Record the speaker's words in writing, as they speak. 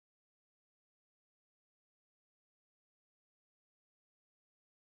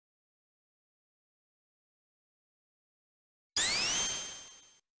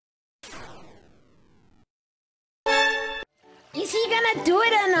gonna do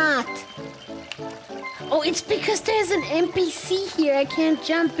it or not? Oh, it's because there's an NPC here. I can't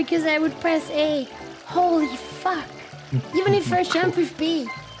jump because I would press A. Holy fuck. Even if I jump with B.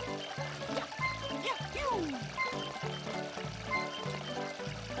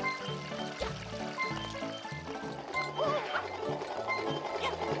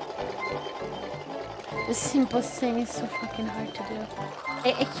 This simple thing is so fucking hard to do.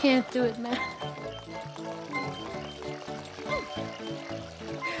 I can't do it, man.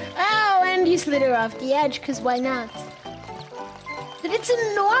 Oh, and you slither off the edge, because why not? But it's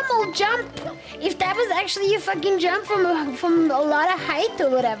a normal jump. If that was actually a fucking jump from a lot of height or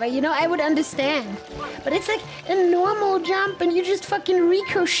whatever, you know, I would understand. But it's like a normal jump and you just fucking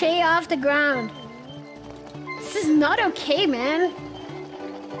ricochet off the ground. This is not okay, man.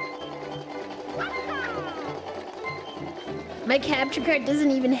 My capture card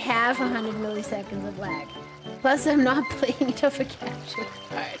doesn't even have 100 milliseconds of lag. Plus, I'm not playing it off a capture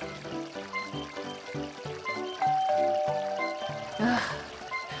card.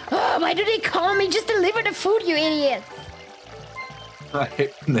 Oh, why do they call me? Just deliver the food, you idiots! I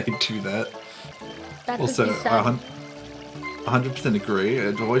hate when they do that. That also, I 100% agree.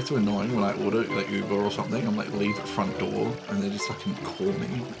 It's always so annoying when I order like Uber or something. I'm like, leave at front door, and they just fucking call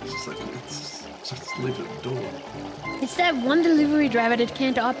me. It's just like, just leave it at the door. It's that one delivery driver that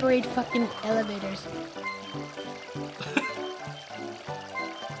can't operate fucking elevators.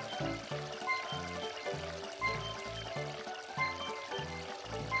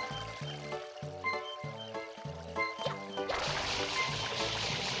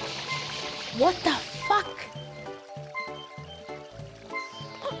 What the fuck?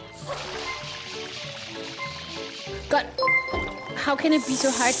 God, how can it be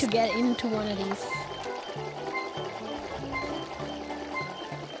so hard to get into one of these?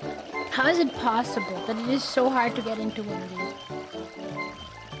 How is it possible that it is so hard to get into one of these?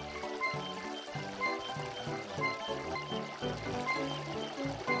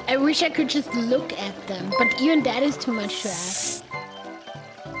 I wish I could just look at them, but even that is too much to ask.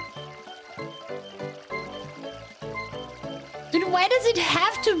 Dude, why does it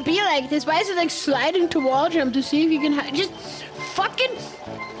have to be like this? Why is it like sliding to wall jump to see if you can just fucking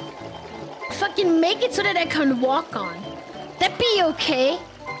make it so that I can walk on? That'd be okay.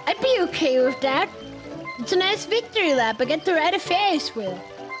 I'd be okay with that. It's a nice victory lap. I get to ride a Ferris wheel.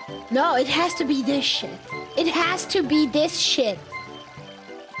 No, it has to be this shit. It has to be this shit.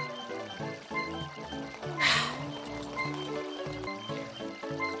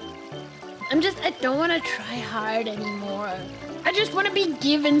 I don't want to try hard anymore. I just want to be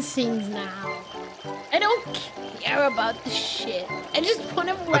given things now. I don't care about the shit. I just want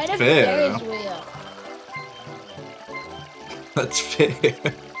to ride a Ferris wheel. That's fair.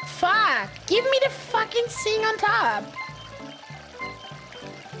 Fuck! Give me the fucking thing on top!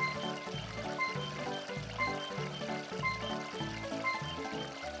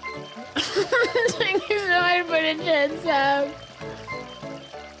 Thank you so much for the chance up.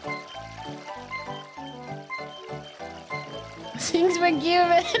 Things were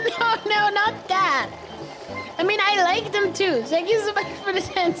given. No, not that. I mean, I like them too. Thank you so much for the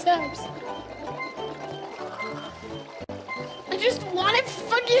 10 subs. I just want to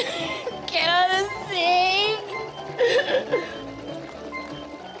fucking get on this thing.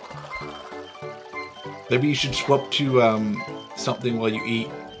 Maybe you should swap to something while you eat.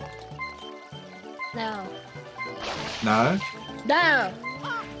 No. No? No.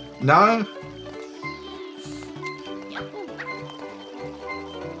 No?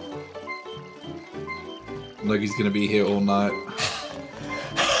 Like he's gonna be here all night.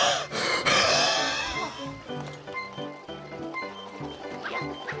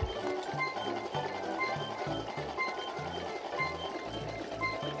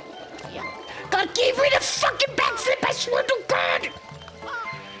 God, give me the fucking backflip, I swear to God!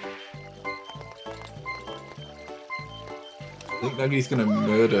 I think maybe he's gonna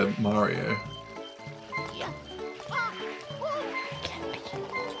murder Mario.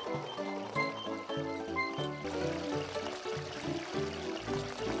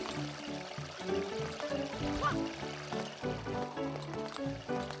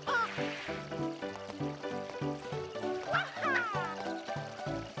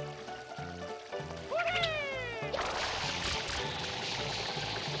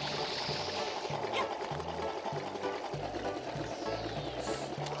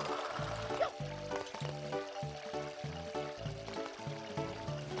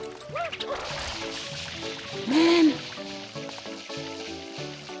 Man!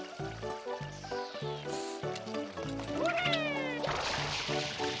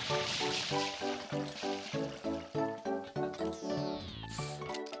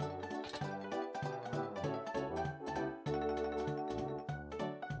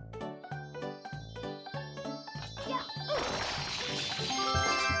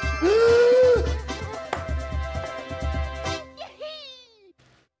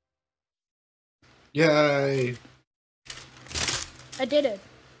 Yay! I did it.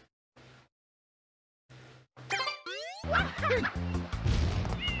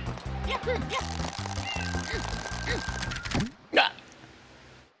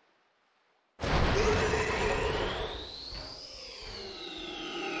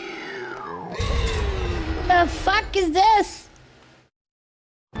 The fuck is this?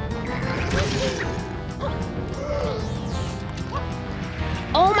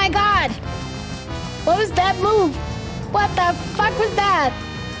 Oh my god! What was that move? What the fuck was that?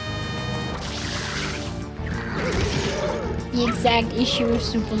 The exact issue of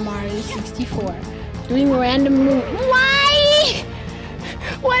Super Mario 64. Doing random moves. Why?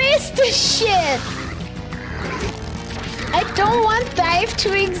 What is this shit? I don't want dive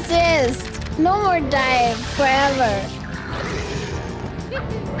to exist. No more dive forever.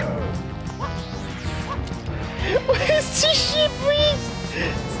 Where's the shit, please?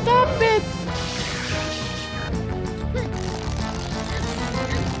 Stop it.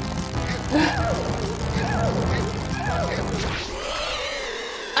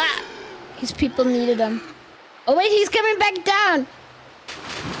 Ah! His people needed him. Oh wait, he's coming back down!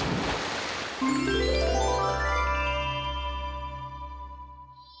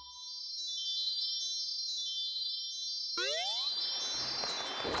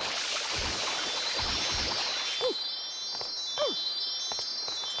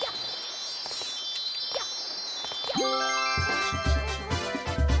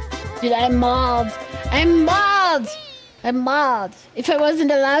 Dude, I'm mauled. I'm mauled! I'm mauled. If I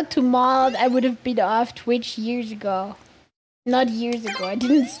wasn't allowed to mauled, I would have been off Twitch years ago. Not years ago. I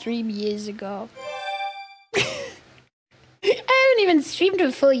didn't stream years ago. I haven't even streamed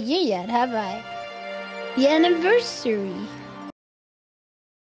a full year yet, have I? The anniversary.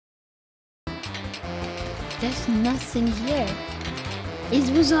 There's nothing here. It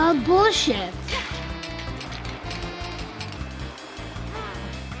was all bullshit.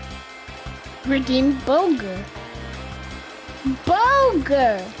 Redeem Boger.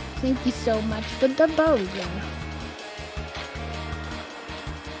 Boger! Thank you so much for the Boger.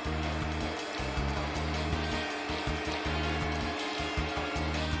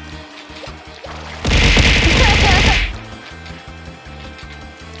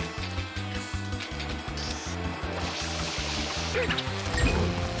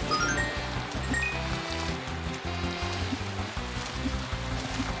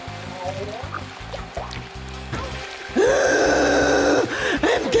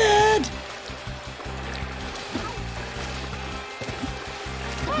 I'm dead!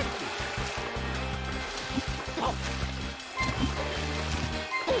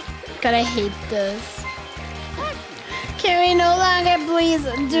 God, I hate this. Can we no longer please,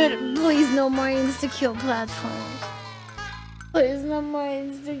 dude, please no more insta-kill platforms. Please no more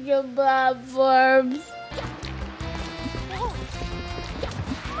insta-kill platforms.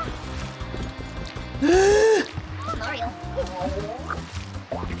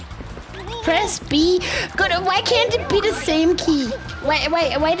 Press B. Good. Why can't it be the same key?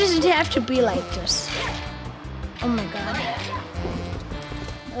 Why does it have to be like this? Oh my god.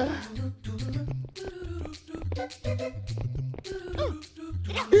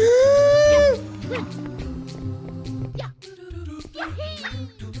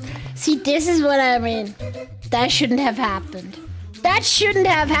 See, this is what I mean. That shouldn't have happened. That shouldn't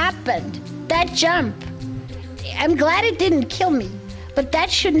have happened. That jump. I'm glad it didn't kill me, but that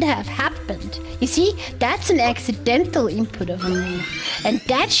shouldn't have happened. You see, that's an accidental input of a move, and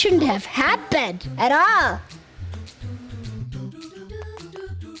that shouldn't have happened at all.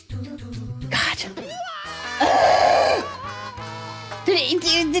 God.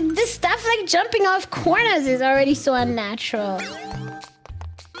 This stuff like jumping off corners is already so unnatural.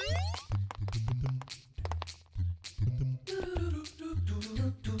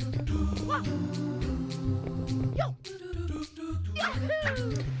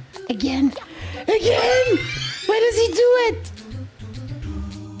 Again! Again! Why does he do it?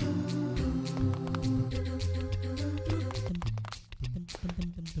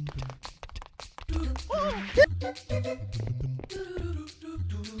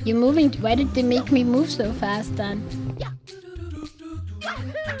 You're moving. Why did they make me move so fast then?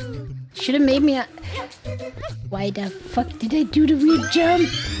 Should have made me a... Why the fuck did I do the weird jump?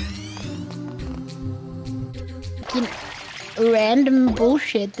 Random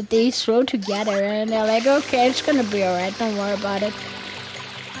bullshit that they throw together and they're like, okay, it's gonna be alright, don't worry about it.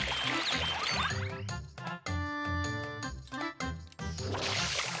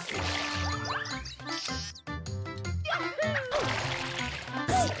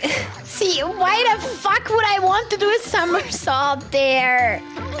 Why the fuck would I want to do a somersault there?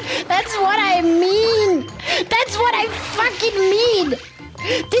 That's what I mean. That's what I fucking mean.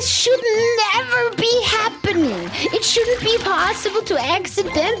 This should never be happening. It shouldn't be possible to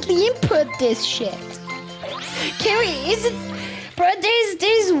accidentally input this shit. Is it... Bro,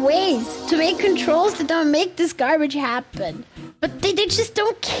 there's ways to make controls that don't make this garbage happen. But they just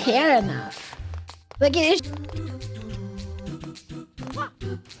don't care enough. Like, Dude,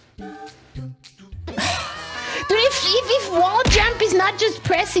 if wall jump is not just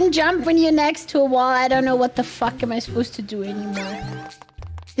pressing jump when you're next to a wall, I don't know what the fuck am I supposed to do anymore.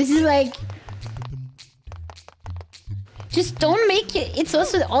 This is like... Just don't make it... It's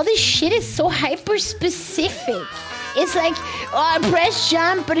also... All this shit is so hyper-specific. It's like, oh, press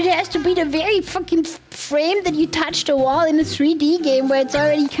jump, but it has to be the very fucking frame that you touch the wall in a 3D game where it's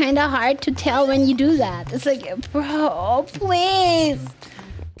already kind of hard to tell when you do that. It's like, bro, please.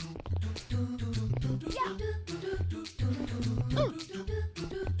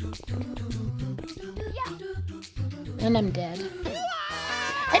 And I'm dead.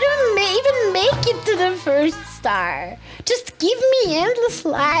 I don't even make it to the first star. Just give me endless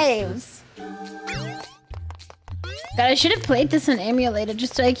lives. God, I should have played this on emulator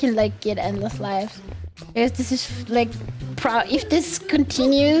just so I can like get endless lives. Because this is like, if this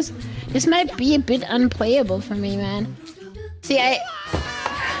continues, this might be a bit unplayable for me, man. See,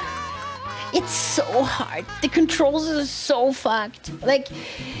 it's so hard. The controls are so fucked. Like,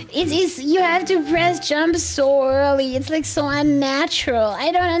 it is, you have to press jump so early. It's like so unnatural.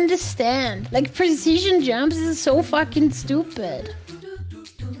 I don't understand. Like, precision jumps is so fucking stupid.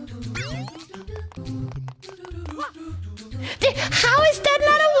 How is that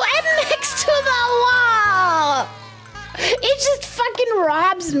not a web next to the wall? It just fucking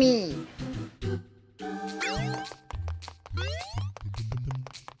robs me.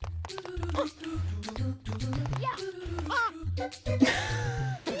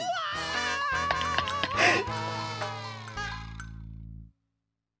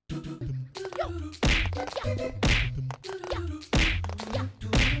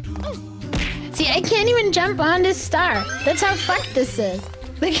 See, I can't even jump on this star. That's how fucked this is.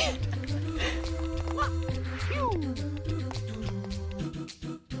 Like...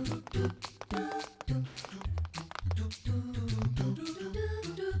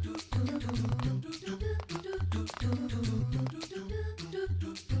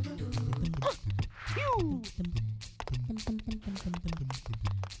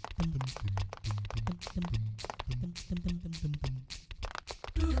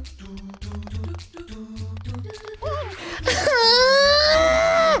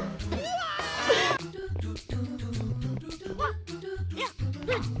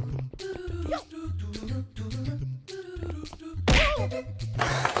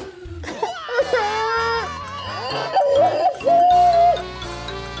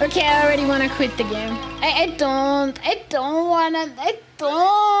 Okay, I already want to quit the game. I don't wanna, I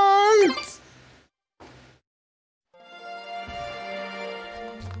don't.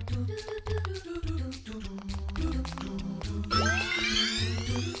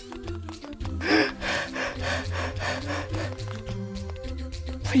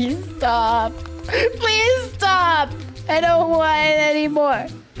 Please stop. Please stop. I don't want it anymore.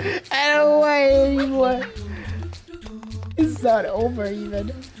 I don't want it anymore. It's not over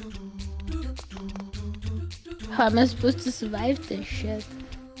even. How am I supposed to survive this shit?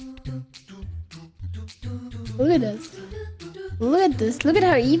 Look at this. Look at this. Look at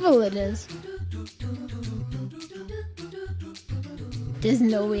how evil it is. There's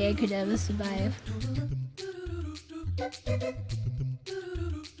no way I could ever survive.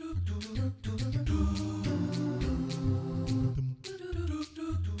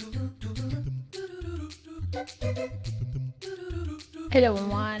 I don't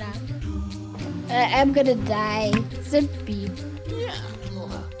wanna. I'm gonna die. Zippy.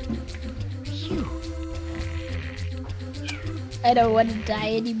 I don't want to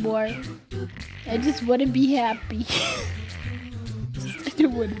die anymore. I just want to be happy. I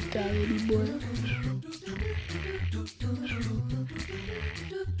don't want to die anymore.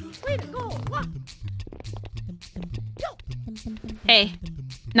 Way to go! Hey,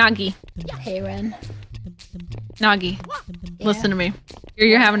 Nagi. Hey, Ren. Nagi, listen to me.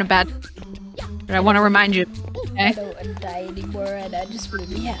 You're having a bad... But I want to remind you, okay? I don't want to die anymore, and I just want to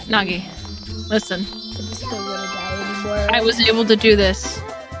be happy. Nagi, listen. I just don't want to die anymore. I was able to do this.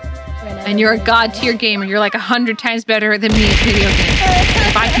 And you're a god-tier gamer. You're like 100 times better than me at video games.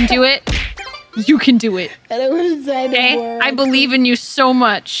 If I can do it, you can do it. I don't want to die anymore. Okay? I believe in you so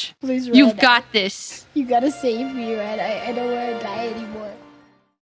much. Please, Red. You've got this. You gotta save me, Red. I don't want to die anymore.